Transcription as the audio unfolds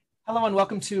Hello and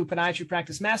welcome to Podiatry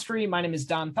Practice Mastery. My name is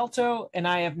Don Pelto and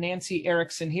I have Nancy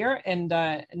Erickson here. And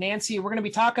Nancy, we're going to be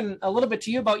talking a little bit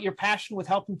to you about your passion with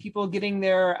helping people getting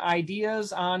their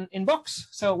ideas in books.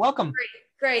 So welcome.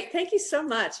 Great. Thank you so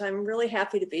much. I'm really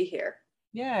happy to be here.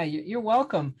 Yeah, you're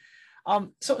welcome.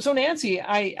 So Nancy,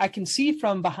 I can see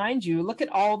from behind you, look at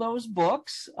all those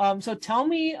books. So tell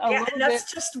me a little bit. That's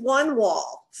just one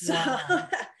wall. So. Wow.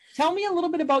 Tell me a little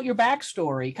bit about your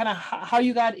backstory, kind of how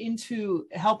you got into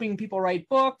helping people write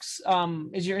books.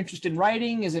 Is your interest in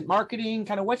writing? Is it marketing?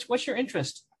 Kind of what's your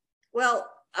interest? Well,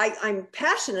 I'm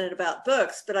passionate about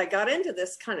books, but I got into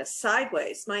this kind of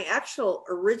sideways. My actual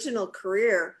original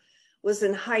career was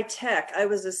in high tech. I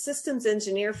was a systems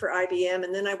engineer for IBM,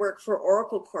 and then I worked for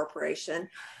Oracle Corporation.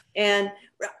 And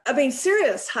I mean,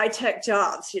 serious high-tech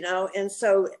jobs, and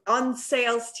so on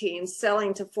sales teams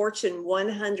selling to Fortune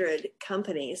 100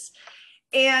 companies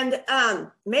and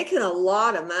making a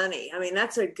lot of money. I mean,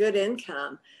 that's a good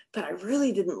income, but I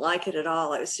really didn't like it at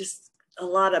all. It was just a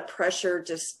lot of pressure,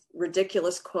 just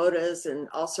ridiculous quotas and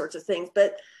all sorts of things.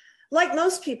 But like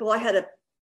most people, I had a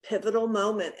pivotal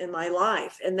moment in my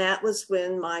life, and that was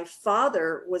when my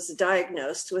father was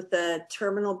diagnosed with a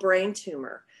terminal brain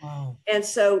tumor. Wow. And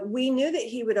so we knew that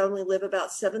he would only live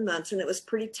about 7 months, and it was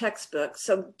pretty textbook.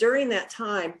 So during that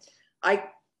time, I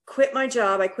quit my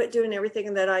job. I quit doing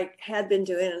everything that I had been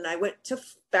doing, and I went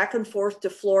back and forth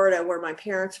to Florida where my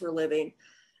parents were living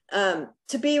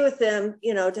to be with them,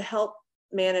 to help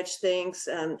manage things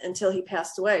until he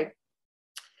passed away.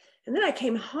 And then I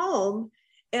came home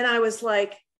and I was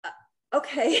like,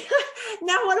 okay,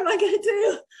 now what am I going to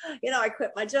do? I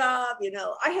quit my job.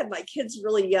 I had my kids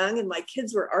really young, and my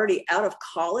kids were already out of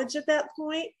college at that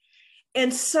point.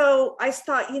 And so I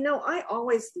thought, I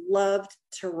always loved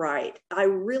to write. I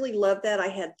really loved that. I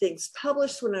had things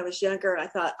published when I was younger. I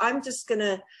thought, I'm just going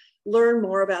to learn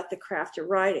more about the craft of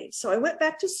writing. So I went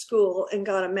back to school and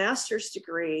got a master's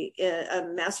degree, a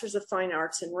master's of fine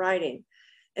arts in writing,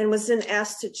 and was then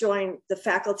asked to join the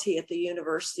faculty at the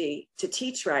university to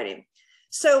teach writing.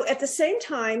 So at the same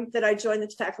time that I joined the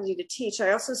faculty to teach,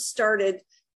 I also started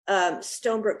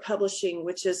Stonebrook Publishing,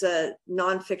 which is a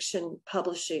nonfiction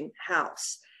publishing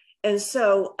house. And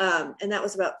so, and that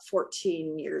was about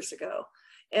 14 years ago.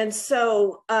 And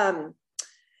so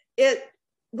it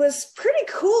was pretty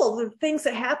cool, the things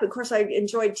that happened. Of course, I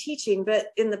enjoyed teaching, but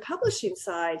in the publishing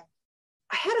side,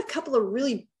 I had a couple of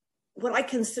really, what I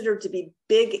considered to be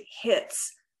big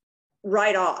hits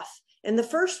right off. And the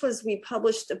first was we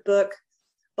published a book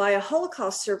by a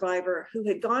Holocaust survivor who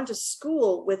had gone to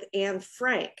school with Anne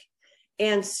Frank.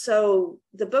 And so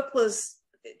the book was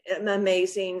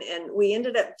amazing. And we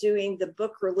ended up doing the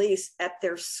book release at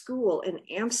their school in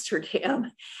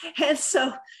Amsterdam. And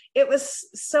so it was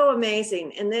so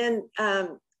amazing. And then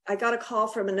I got a call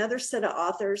from another set of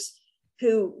authors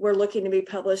who were looking to be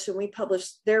published, and we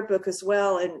published their book as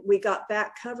well. And we got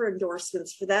back cover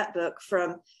endorsements for that book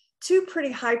from two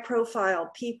pretty high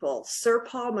profile people, Sir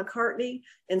Paul McCartney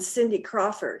and Cindy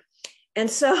Crawford. And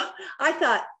so I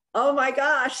thought, oh my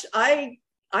gosh, I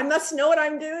must know what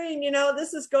I'm doing.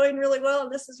 This is going really well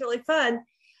and this is really fun.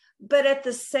 But at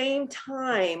the same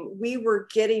time, we were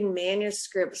getting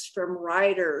manuscripts from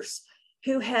writers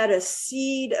who had a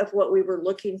seed of what we were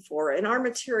looking for. And our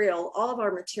material, all of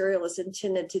our material is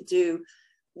intended to do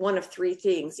one of three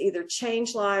things: either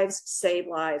change lives, save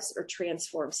lives, or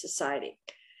transform society.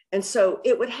 And so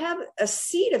it would have a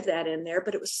seed of that in there,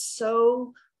 but it was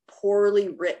so poorly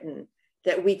written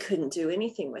that we couldn't do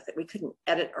anything with it. We couldn't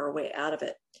edit our way out of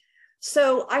it.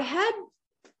 So I had,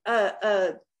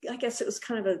 I guess it was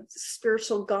kind of a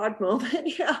spiritual God moment,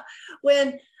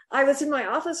 when I was in my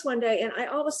office one day and I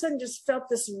all of a sudden just felt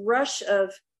this rush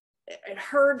of,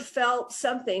 felt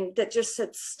something that just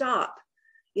said, stop,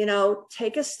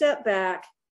 take a step back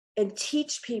and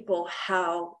teach people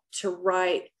how to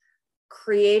write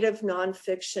creative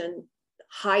nonfiction,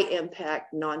 high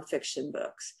impact nonfiction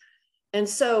books. And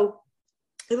so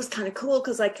it was kind of cool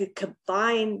because I could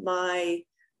combine my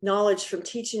knowledge from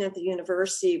teaching at the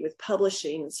university with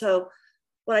publishing. So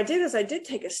what I did is I did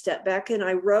take a step back and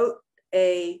I wrote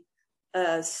a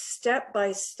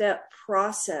step-by-step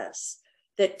process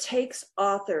that takes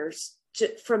authors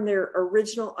from their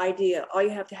original idea. All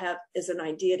you have to have is an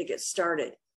idea to get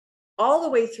started, all the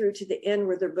way through to the end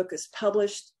where their book is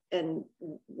published and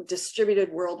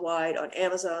distributed worldwide on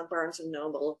Amazon, Barnes and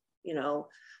Noble,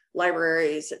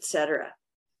 libraries, etc.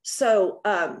 So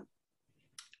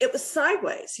it was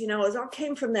sideways, it all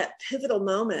came from that pivotal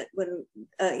moment when,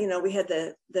 we had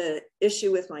the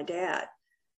issue with my dad.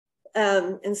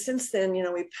 And since then,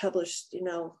 we published,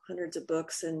 hundreds of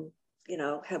books and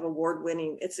have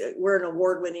award-winning, we're an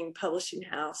award-winning publishing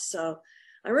house. So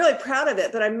I'm really proud of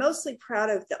it, but I'm mostly proud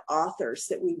of the authors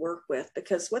that we work with,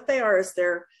 because what they are is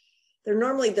they're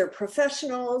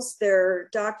professionals, they're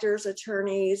doctors,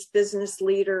 attorneys, business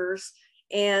leaders,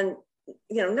 and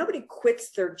nobody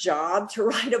quits their job to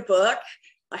write a book.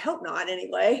 I hope not,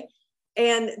 anyway.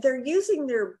 And they're using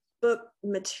their book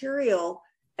material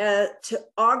to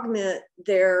augment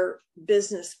their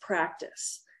business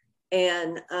practice,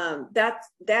 and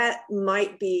that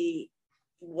might be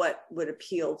what would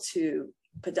appeal to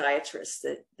podiatrists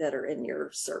that are in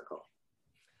your circle.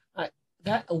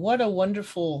 What a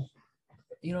wonderful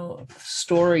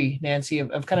story, Nancy,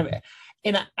 of kind of,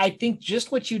 and I think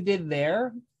just what you did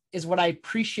there is what I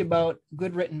appreciate about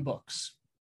good written books.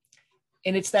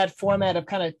 And it's that format of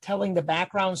kind of telling the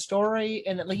background story.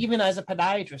 And like, even as a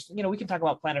podiatrist, we can talk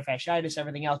about plantar fasciitis,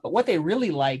 everything else, but what they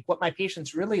really like, what my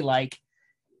patients really like,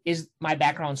 is my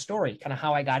background story, kind of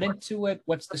how I got into it,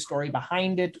 what's the story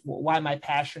behind it, why my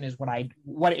passion is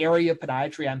what area of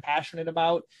podiatry I'm passionate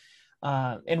about.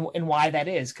 And why that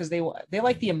is, because they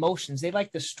like the emotions, they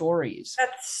like the stories.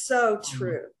 That's so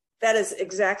true. That is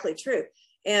exactly true.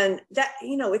 And that,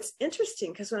 it's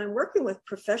interesting, because when I'm working with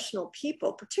professional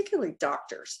people, particularly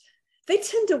doctors, they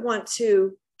tend to want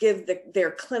to give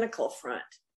their clinical front,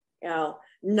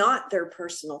 not their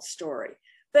personal story.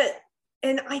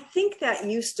 And I think that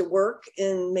used to work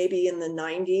maybe in the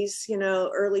 90s,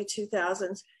 early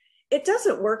 2000s. It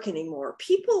doesn't work anymore.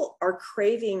 People are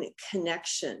craving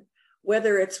connection,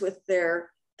 whether it's with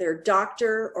their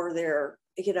doctor or their,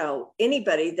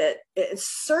 anybody that,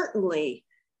 certainly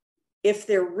if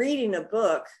they're reading a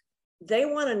book, they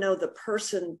want to know the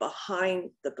person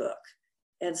behind the book.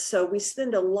 And so we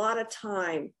spend a lot of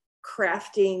time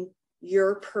crafting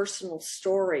your personal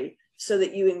story so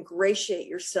that you ingratiate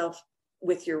yourself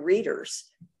with your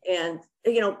readers. And,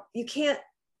 you can't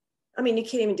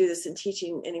even do this in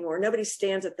teaching anymore. Nobody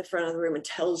stands at the front of the room and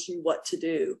tells you what to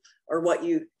do or what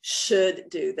you should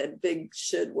do. That big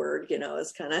should word,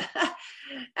 is kind of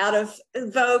out of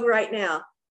vogue right now.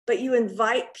 But you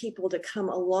invite people to come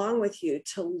along with you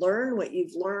to learn what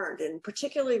you've learned. And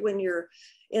particularly when you're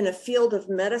in a field of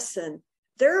medicine,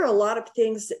 there are a lot of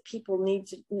things that people need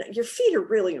to know. Your feet are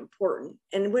really important.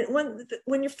 And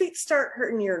when your feet start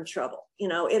hurting, you're in trouble.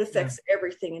 It affects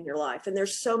everything in your life. And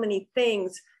there's so many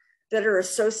things that are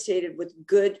associated with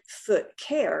good foot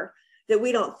care that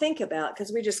we don't think about,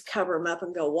 because we just cover them up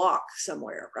and go walk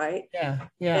somewhere, right?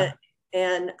 Yeah.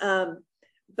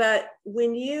 But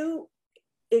when you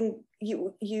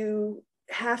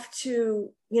have to,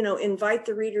 invite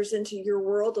the readers into your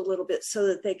world a little bit so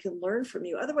that they can learn from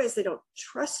you. Otherwise, they don't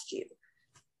trust you.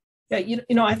 Yeah,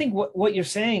 I think what you're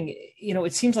saying,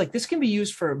 it seems like this can be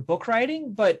used for book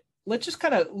writing, but let's just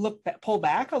kind of pull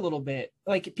back a little bit.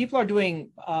 Like, people are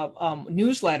doing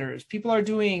newsletters, people are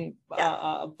doing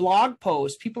blog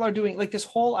posts, people are doing like this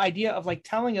whole idea of like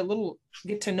telling a little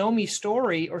get to know me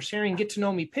story or sharing get to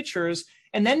know me pictures,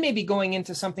 and then maybe going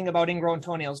into something about ingrown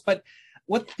toenails. But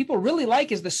what people really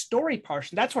like is the story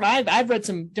portion. That's what I've read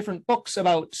some different books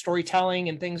about storytelling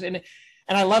and things, and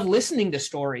I love listening to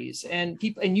stories and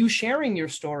people and you sharing your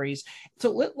stories.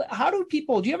 So how do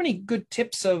you have any good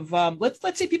tips of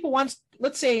let's say people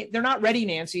let's say they're not ready,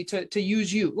 Nancy, to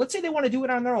use you. Let's say they want to do it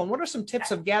on their own. What are some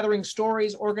tips of gathering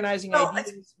stories, organizing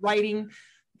ideas, writing,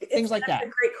 things like that? That's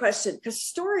a great question, because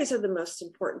stories are the most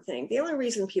important thing. The only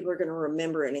reason people are going to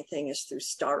remember anything is through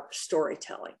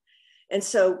storytelling. And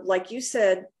so, like you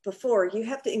said before, you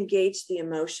have to engage the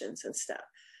emotions and stuff.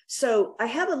 So I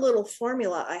have a little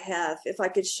formula if I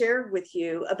could share with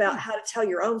you about how to tell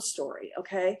your own story,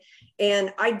 okay?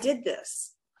 And I did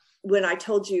this when I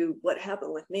told you what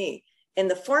happened with me. And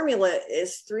the formula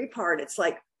is 3-part. It's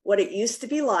like what it used to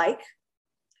be like.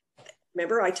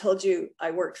 Remember, I told you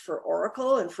I worked for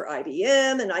Oracle and for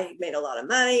IBM, and I made a lot of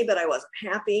money, but I wasn't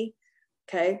happy,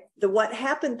 okay? The what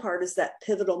happened part is that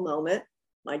pivotal moment.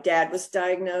 My dad was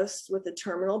diagnosed with a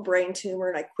terminal brain tumor,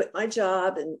 and I quit my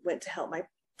job and went to help my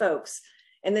folks.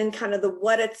 And then kind of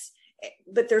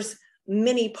but there's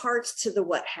many parts to the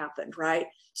what happened, right?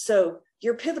 So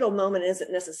your pivotal moment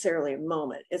isn't necessarily a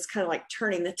moment. It's kind of like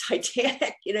turning the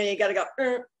Titanic, you got to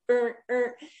go,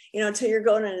 until you're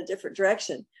going in a different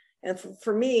direction. And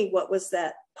for me, what was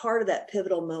that part of that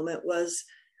pivotal moment was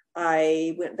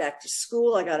I went back to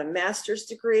school. I got a master's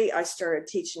degree. I started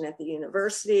teaching at the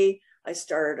university. I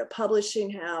started a publishing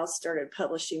house, started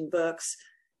publishing books.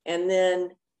 And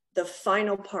then the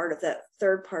final part of that,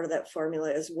 third part of that formula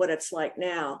is what it's like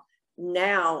now.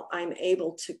 Now I'm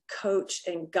able to coach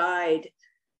and guide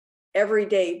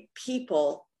everyday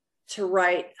people to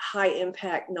write high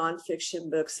impact nonfiction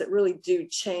books that really do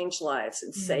change lives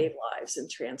and save lives and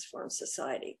transform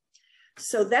society.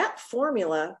 So that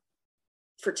formula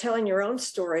for telling your own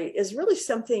story is really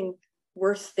something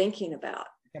worth thinking about,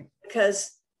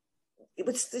 because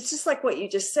it's just like what you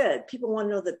just said. People want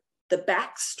to know the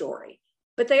backstory,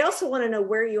 but they also want to know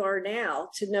where you are now,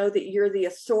 to know that you're the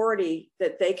authority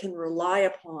that they can rely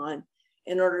upon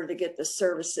in order to get the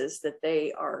services that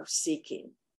they are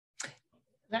seeking.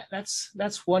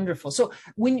 That's wonderful. So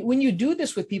when you do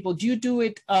this with people, do you do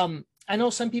it? I know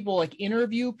some people like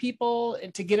interview people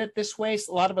to get it this way.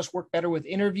 So a lot of us work better with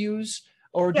interviews.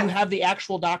 Or do you have the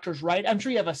actual doctors write? I'm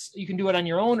sure you can do it on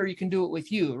your own, or you can do it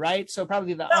with you, right? So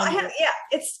probably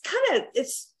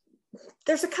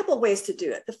there's a couple of ways to do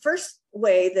it. The first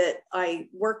way that I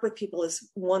work with people is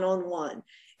one-on-one.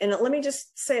 And let me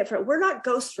just say it, we're not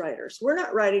ghostwriters. We're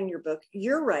not writing your book.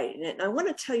 You're writing it. And I want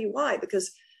to tell you why,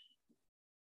 because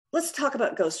let's talk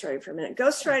about ghostwriting for a minute.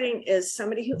 Ghostwriting is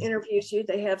somebody who interviews you.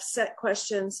 They have set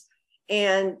questions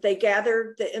and they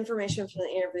gather the information from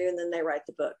the interview, and then they write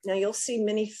the book. Now, you'll see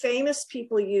many famous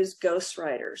people use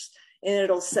ghostwriters, and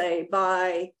it'll say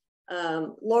by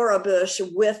Laura Bush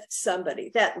with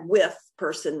somebody. That with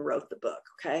person wrote the book,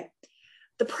 okay?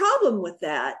 The problem with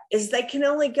that is they can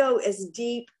only go as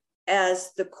deep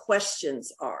as the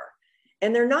questions are,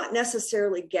 and they're not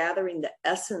necessarily gathering the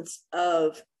essence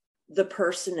of the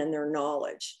person and their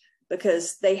knowledge,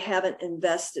 because they haven't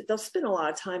invested. They'll spend a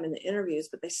lot of time in the interviews,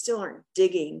 but they still aren't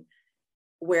digging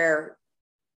where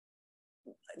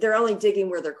they're only digging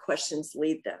where their questions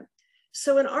lead them.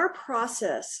 So in our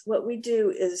process, what we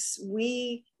do is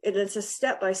and it's a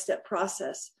step-by-step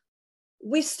process.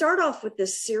 We start off with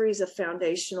this series of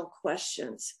foundational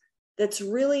questions that's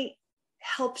really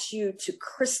helps you to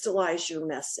crystallize your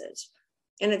message.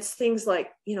 And it's things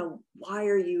like, why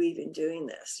are you even doing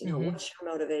this? What's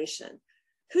your motivation?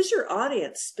 Who's your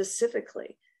audience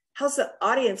specifically? How's the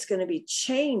audience going to be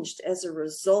changed as a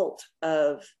result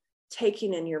of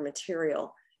taking in your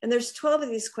material? And there's 12 of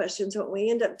these questions. What we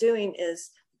end up doing is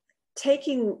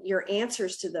taking your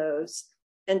answers to those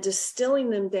and distilling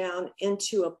them down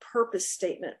into a purpose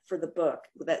statement for the book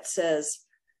that says,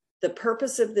 the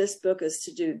purpose of this book is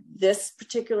to do this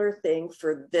particular thing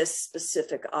for this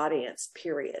specific audience,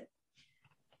 period.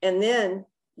 And then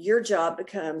your job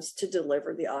becomes to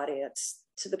deliver the audience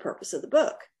to the purpose of the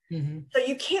book. So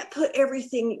you can't put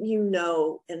everything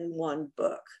in one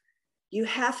book. You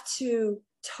have to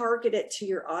target it to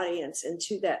your audience and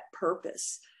to that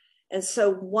purpose. And so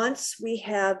once we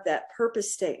have that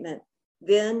purpose statement,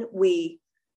 then we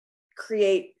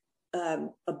create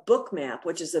a book map,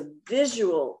 which is a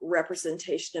visual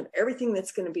representation of everything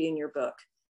that's going to be in your book.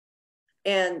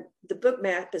 And the book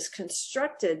map is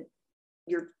constructed,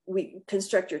 we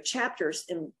construct your chapters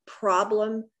in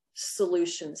problem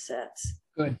solution sets.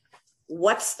 Good.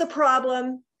 What's the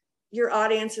problem your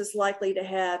audience is likely to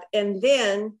have? And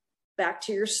then back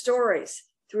to your stories.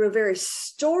 Through a very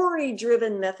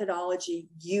story-driven methodology,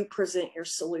 you present your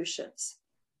solutions.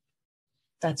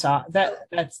 That's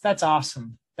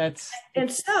awesome.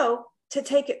 And so to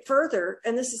take it further,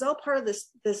 and this is all part of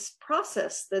this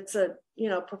process that's a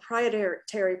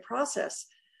proprietary process.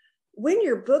 When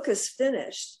your book is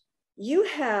finished, you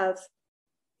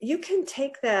can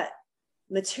take that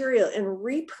material and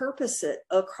repurpose it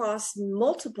across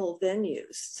multiple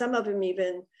venues, some of them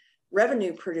even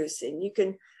revenue producing. You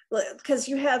can, because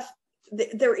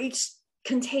they're each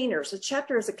containers. A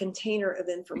chapter is a container of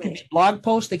information. It could be a blog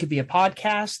post, they could be a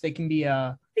podcast, they can be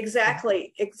a...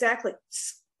 Exactly.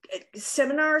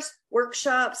 Seminars,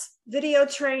 workshops, video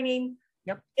training,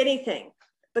 anything,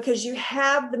 because you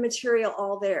have the material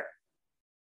all there.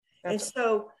 That's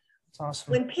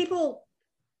awesome. When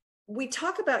we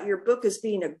talk about your book as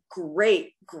being a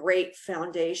great, great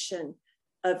foundation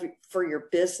for your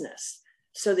business,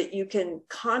 so that you can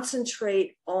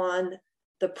concentrate on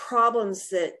the problems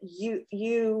that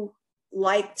you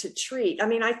like to treat. I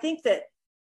mean, I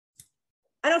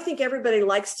don't think everybody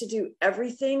likes to do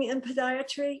everything in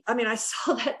podiatry. I mean, I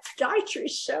saw that podiatry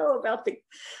show about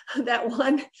that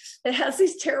one that has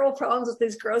these terrible problems with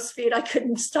his gross feet. I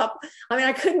couldn't stop. I mean,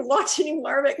 I couldn't watch any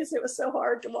more of it because it was so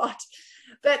hard to watch.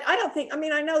 But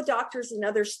I know doctors and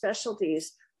other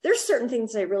specialties, there's certain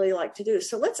things they really like to do.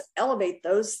 So let's elevate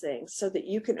those things so that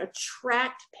you can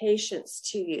attract patients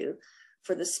to you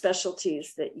for the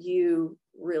specialties that you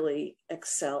really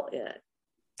excel in.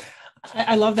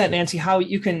 I love that, Nancy, how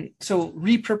you can, so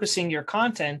repurposing your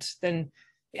content, then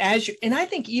and I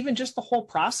think even just the whole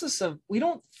process of, we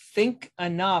don't think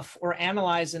enough or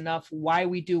analyze enough why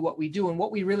we do what we do and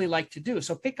what we really like to do.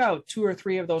 So pick out 2 or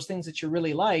 3 of those things that you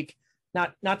really like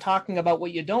not talking about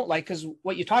what you don't like, because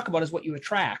what you talk about is what you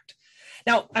attract.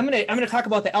 Now, I'm gonna talk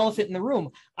about the elephant in the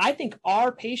room. I think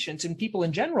our patients and people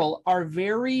in general are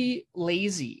very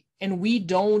lazy, and we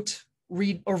don't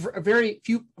read, or very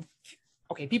few.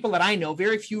 Okay, people that I know,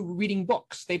 very few reading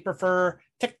books. They prefer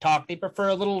TikTok. They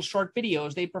prefer little short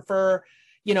videos. They prefer,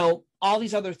 all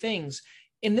these other things.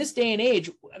 In this day and age,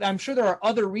 I'm sure there are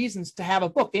other reasons to have a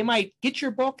book. They might get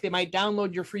your book, they might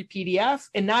download your free PDF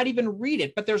and not even read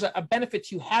it, but there's a benefit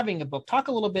to having a book. Talk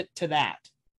a little bit to that.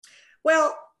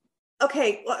 Well,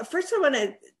 okay. Well, first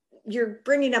you're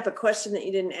bringing up a question that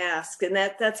you didn't ask, and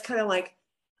that's kind of like,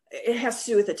 it has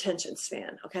to do with attention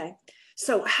span. Okay.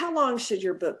 So how long should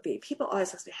your book be? People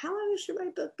always ask me, how long should my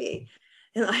book be?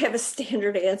 And I have a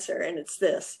standard answer, and it's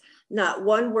this: not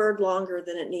one word longer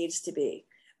than it needs to be,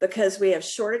 because we have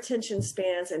short attention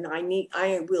spans, and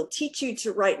I will teach you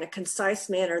to write in a concise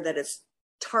manner that is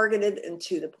targeted and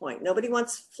to the point. Nobody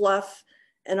wants fluff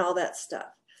and all that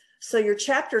stuff. So your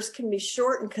chapters can be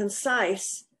short and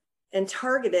concise and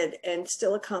targeted and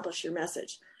still accomplish your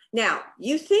message. Now,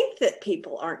 you think that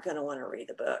people aren't going to want to read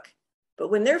the book, but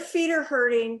when their feet are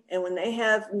hurting and when they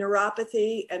have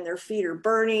neuropathy and their feet are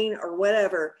burning or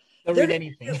whatever, they'll read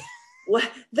anything.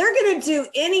 They're going to do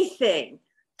anything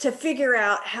to figure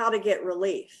out how to get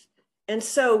relief. And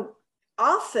so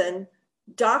often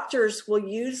doctors will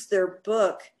use their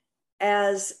book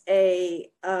as they'll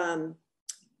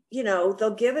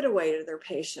give it away to their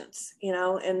patients,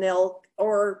 and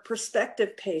or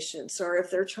prospective patients, or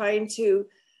if they're trying to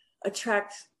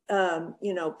attract,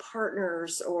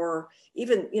 partners, or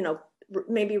even,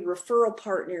 maybe referral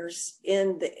partners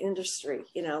in the industry,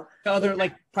 Other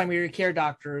like primary care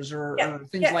doctors or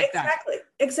things like exactly, that.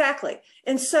 Exactly.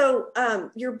 And so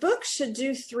your book should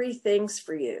do three things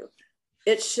for you.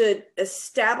 It should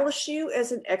establish you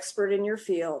as an expert in your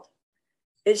field.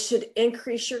 It should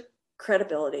increase your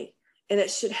credibility, and it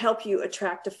should help you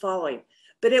attract a following.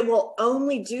 But it will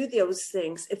only do those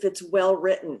things if it's well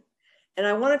written. And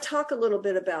I want to talk a little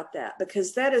bit about that,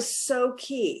 because that is so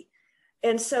key.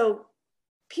 And so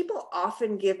people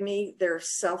often give me their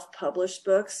self-published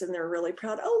books, and they're really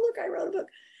proud. Oh, look, I wrote a book.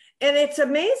 And it's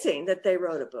amazing that they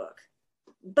wrote a book.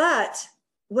 But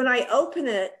when I open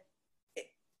it,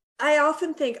 I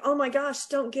often think, oh my gosh,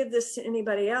 don't give this to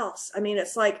anybody else. I mean,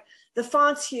 it's like the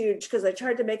font's huge because I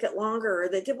tried to make it longer, or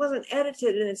that it wasn't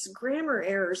edited, and it's grammar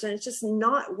errors, and it's just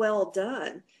not well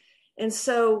done. And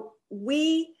so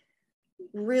we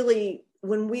really,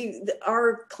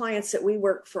 our clients that we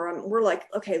work for, we're like,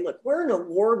 okay, look, we're an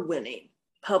award-winning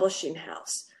publishing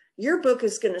house. Your book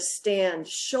is going to stand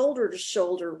shoulder to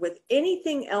shoulder with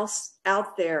anything else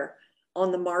out there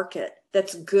on the market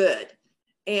that's good.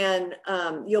 And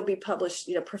you'll be published,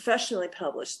 professionally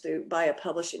published by a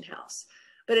publishing house.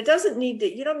 But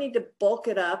you don't need to bulk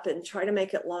it up and try to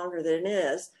make it longer than it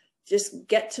is. Just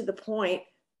get to the point,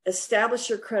 establish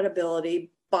your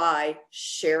credibility by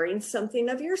sharing something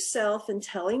of yourself and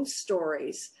telling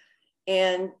stories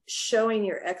and showing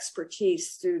your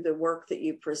expertise through the work that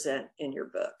you present in your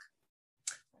book.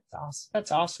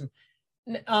 That's awesome.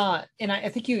 And I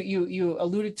think you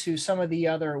alluded to some of the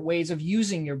other ways of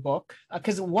using your book,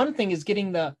 because one thing is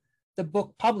getting the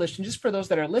book published. And just for those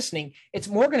that are listening, it's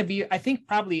more going to be, I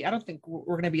don't think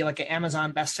we're going to be like an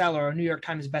Amazon bestseller or a New York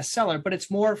Times bestseller, but it's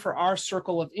more for our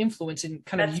circle of influence and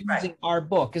kind of using our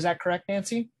book. Is that correct,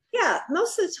 Nancy? Yeah,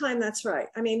 most of the time that's right.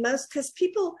 I mean, because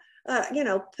people,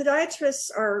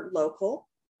 podiatrists are local,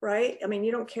 right? I mean,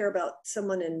 you don't care about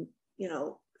someone in,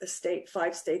 a state,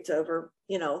 5 states over,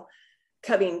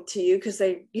 coming to you, because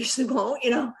they usually won't,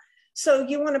 So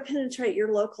you want to penetrate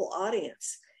your local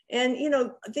audience. And,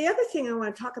 the other thing I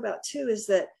want to talk about too is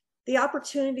that the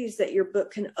opportunities that your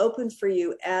book can open for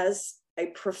you as a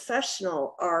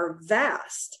professional are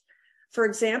vast. For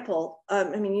example,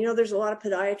 there's a lot of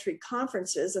podiatry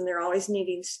conferences, and they're always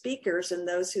needing speakers, and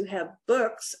those who have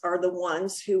books are the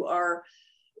ones who are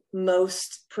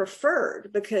most preferred,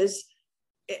 because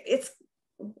it's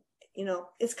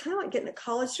kind of like getting a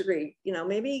college degree.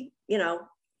 Maybe,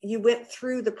 you went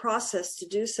through the process to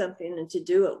do something and to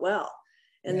do it well.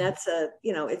 And that's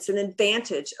it's an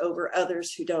advantage over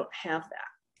others who don't have that.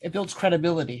 It builds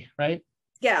credibility, right?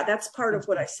 Yeah, that's part of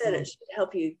what I said. It should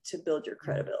help you to build your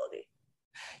credibility.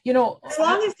 As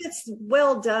long as it's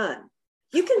well done,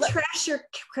 you can trash your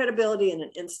credibility in an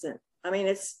instant. I mean,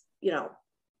 it's,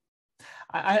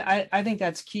 I think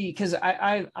that's key, because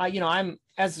I'm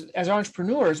as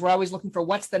entrepreneurs, we're always looking for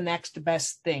what's the next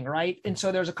best thing, right? And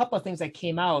so there's a couple of things that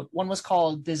came out. One was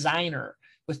called Designer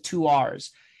with 2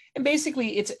 R's, and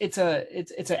basically it's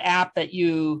an app that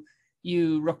you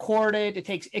you record it.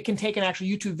 It can take an actual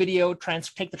YouTube video,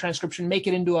 take the transcription, make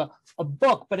it into a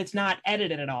book, but it's not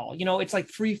edited at all. It's like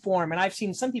free form. And I've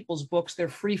seen some people's books, they're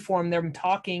free form, they're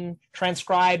talking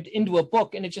transcribed into a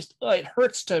book, and it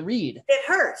hurts to read. It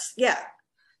hurts. Yeah.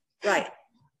 Right.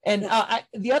 And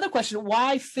the other question,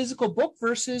 why physical book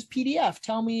versus PDF?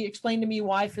 Explain to me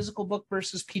why physical book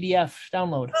versus PDF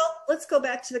download. Well, let's go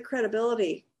back to the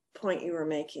credibility point you were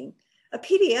making. A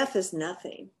PDF is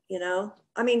nothing,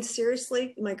 I mean,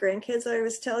 seriously, my grandkids I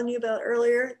was telling you about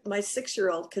earlier, my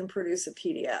 6-year-old can produce a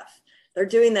PDF. They're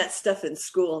doing that stuff in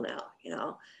school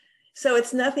now, So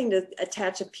it's nothing to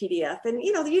attach a PDF. And,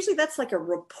 usually that's like a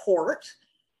report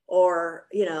or,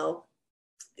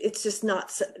 it's just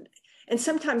not. And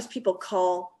sometimes people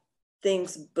call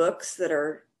things books that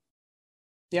are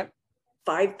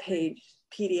 5-page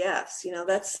PDFs.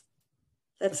 That's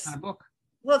not a book.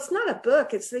 Well, it's not a book.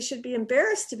 They should be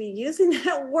embarrassed to be using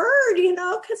that word,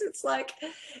 because it's like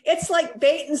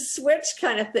bait and switch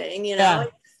kind of thing, Yeah.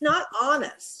 It's not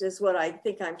honest is what I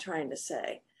think I'm trying to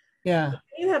say. Yeah.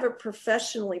 When you have a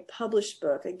professionally published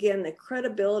book, again, the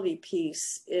credibility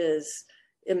piece is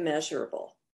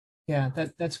immeasurable. Yeah,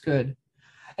 that's good.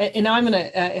 And now I'm going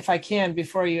to, if I can,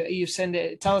 before you send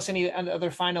it, tell us any other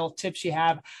final tips you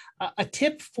have. A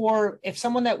tip for if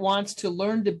someone that wants to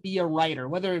learn to be a writer,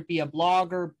 whether it be a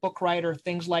blogger, book writer,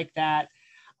 things like that.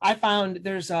 I found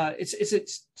there's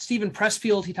it's Stephen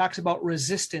Pressfield. He talks about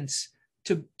resistance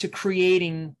to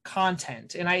creating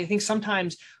content. And I think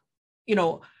sometimes,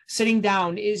 sitting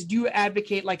down do you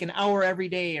advocate like an hour every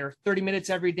day or 30 minutes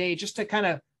every day just to kind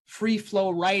of free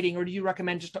flow writing, or do you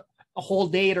recommend just a whole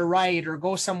day to write or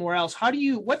go somewhere else? How do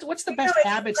you, what's the best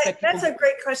habits that people... That's a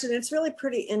great question. It's really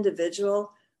pretty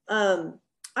individual. I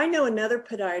know another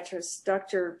podiatrist,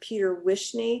 Dr. Peter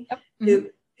Wishney,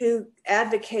 who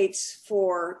advocates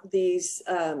for these,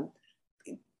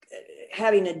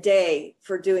 having a day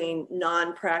for doing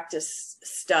non-practice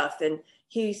stuff. And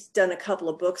he's done a couple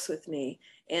of books with me.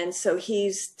 And so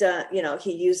he's done,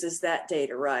 he uses that day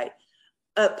to write.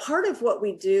 Part of what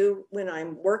we do when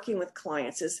I'm working with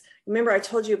clients is, remember I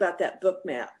told you about that book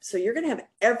map. So you're going to have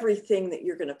everything that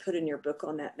you're going to put in your book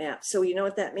on that map. So you know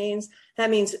what that means? That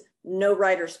means no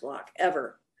writer's block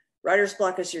ever. Writer's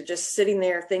block is you're just sitting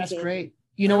there thinking. That's great.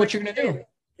 You know what you're going to do.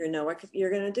 You know what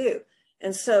you're going to do.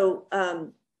 And so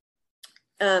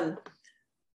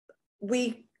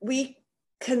we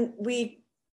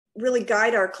really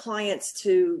guide our clients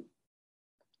to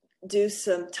do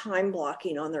some time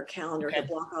blocking on their calendar to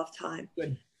block off time.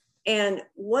 Good. And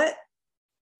what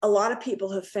a lot of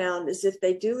people have found is if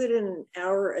they do it in an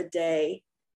hour a day,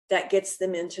 that gets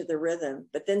them into the rhythm.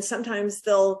 But then sometimes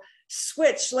they'll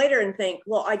switch later and think,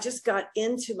 well, I just got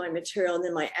into my material and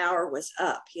then my hour was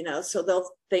up, so they'll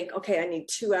think, okay, I need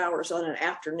 2 hours on an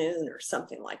afternoon or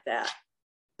something like that.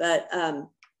 But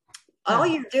all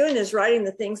you're doing is writing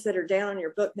the things that are down on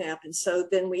your book map. And so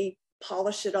then we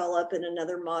polish it all up in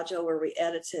another module where we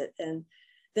edit it. And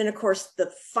then, of course,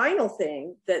 the final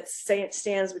thing that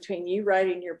stands between you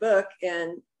writing your book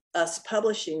and us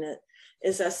publishing it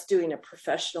is us doing a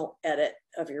professional edit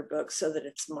of your book so that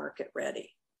it's market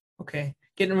ready. Okay.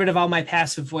 Getting rid of all my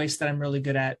passive voice that I'm really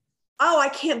good at. Oh, I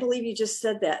can't believe you just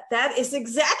said that. That is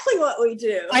exactly what we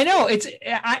do. I know. It's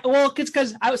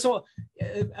because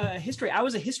history. I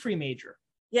was a history major.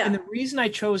 Yeah. And the reason I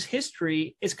chose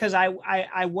history is because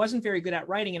I wasn't very good at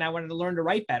writing and I wanted to learn to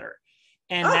write better.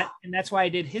 And that's why I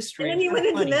did history. And then you went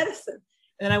into medicine.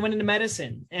 And then I went into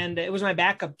medicine, and it was my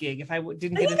backup gig. If I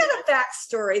didn't get, you got a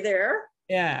backstory there.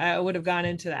 Yeah, I would have gone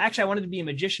into that. Actually, I wanted to be a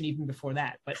magician even before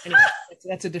that, but anyway,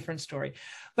 that's a different story.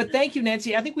 But thank you,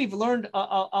 Nancy. I think we've learned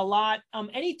a lot.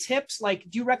 Any tips? Like,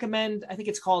 do you recommend? I think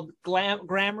it's called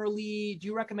Grammarly. Do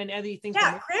you recommend anything?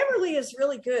 Yeah, Grammarly is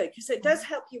really good because it does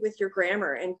help you with your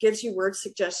grammar and gives you word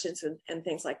suggestions and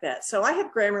things like that. So I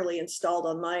have Grammarly installed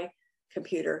on my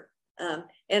computer.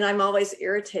 And I'm always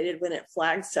irritated when it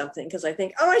flags something because I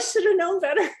think, I should have known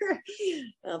better.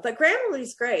 But Grammarly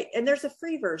is great. And there's a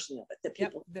free version of it that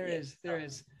people there is.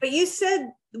 But you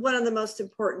said one of the most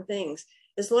important things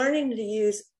is learning to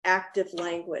use active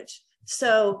language.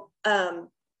 So I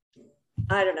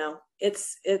don't know.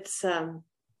 It's the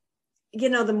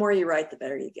more you write, the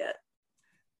better you get.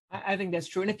 I think that's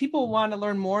true. And if people want to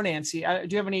learn more, Nancy, do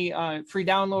you have any free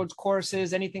downloads,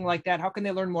 courses, anything like that? How can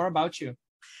they learn more about you?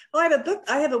 Well,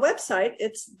 I have a website.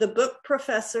 It's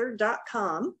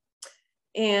thebookprofessor.com.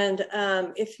 And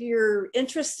if you're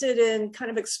interested in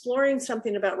kind of exploring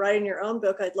something about writing your own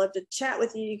book, I'd love to chat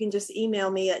with you. You can just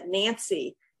email me at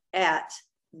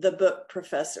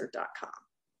nancy@thebookprofessor.com.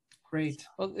 Great.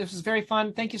 Well, this was very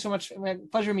fun. Thank you so much.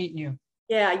 Pleasure meeting you.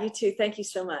 Yeah, you too. Thank you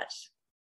so much.